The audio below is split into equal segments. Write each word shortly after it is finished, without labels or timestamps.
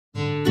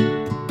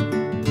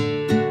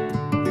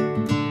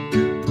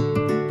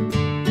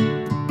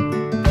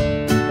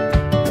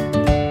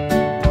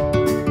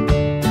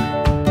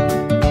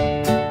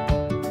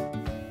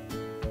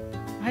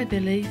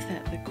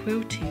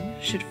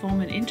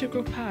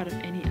part of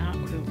any art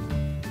quilt.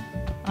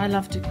 I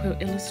love to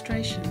quilt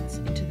illustrations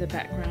into the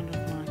background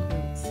of my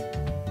quilts.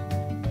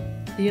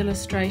 The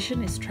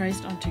illustration is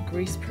traced onto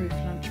greaseproof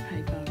lunch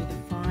paper with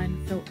a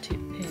fine felt tip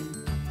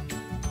pen.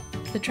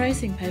 The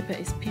tracing paper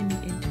is pinned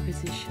into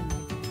position.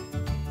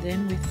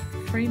 Then with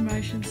free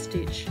motion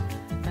stitch,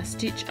 I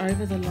stitch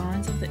over the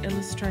lines of the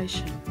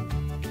illustration.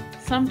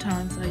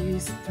 Sometimes I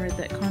use thread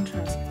that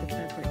contrasts with the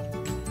fabric.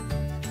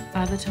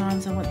 Other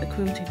times I want the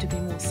quilting to be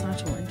more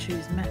subtle and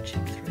choose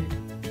matching thread.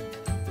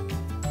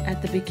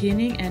 At the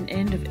beginning and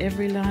end of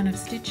every line of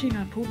stitching,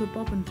 I pull the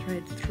bobbin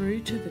thread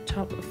through to the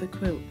top of the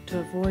quilt to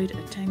avoid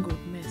a tangled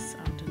mess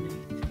underneath.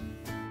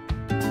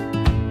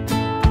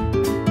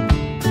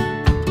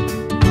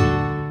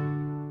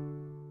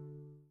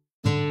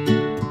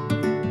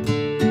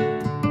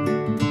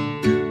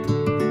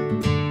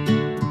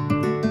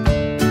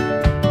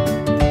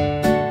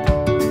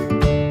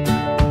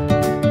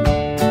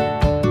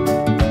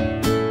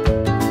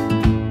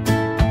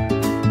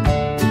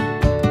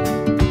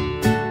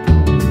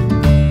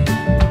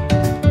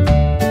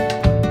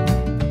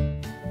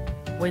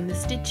 When the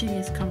stitching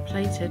is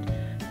completed,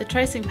 the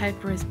tracing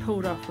paper is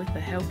pulled off with the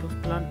help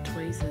of blunt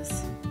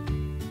tweezers.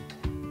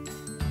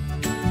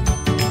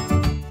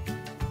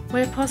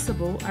 Where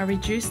possible, I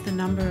reduce the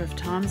number of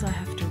times I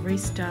have to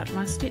restart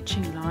my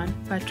stitching line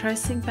by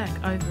tracing back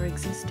over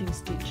existing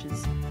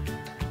stitches.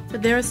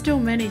 But there are still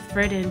many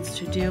thread ends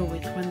to deal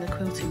with when the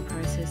quilting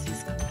process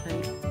is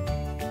complete.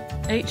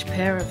 Each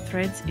pair of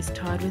threads is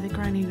tied with a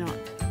granny knot,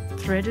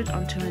 threaded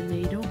onto a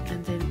needle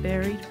and then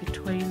buried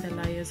between the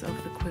layers of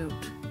the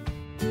quilt.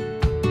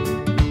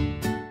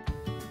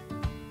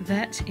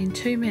 That, in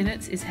 2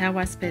 minutes, is how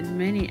I spend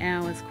many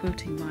hours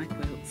quilting my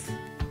quilt.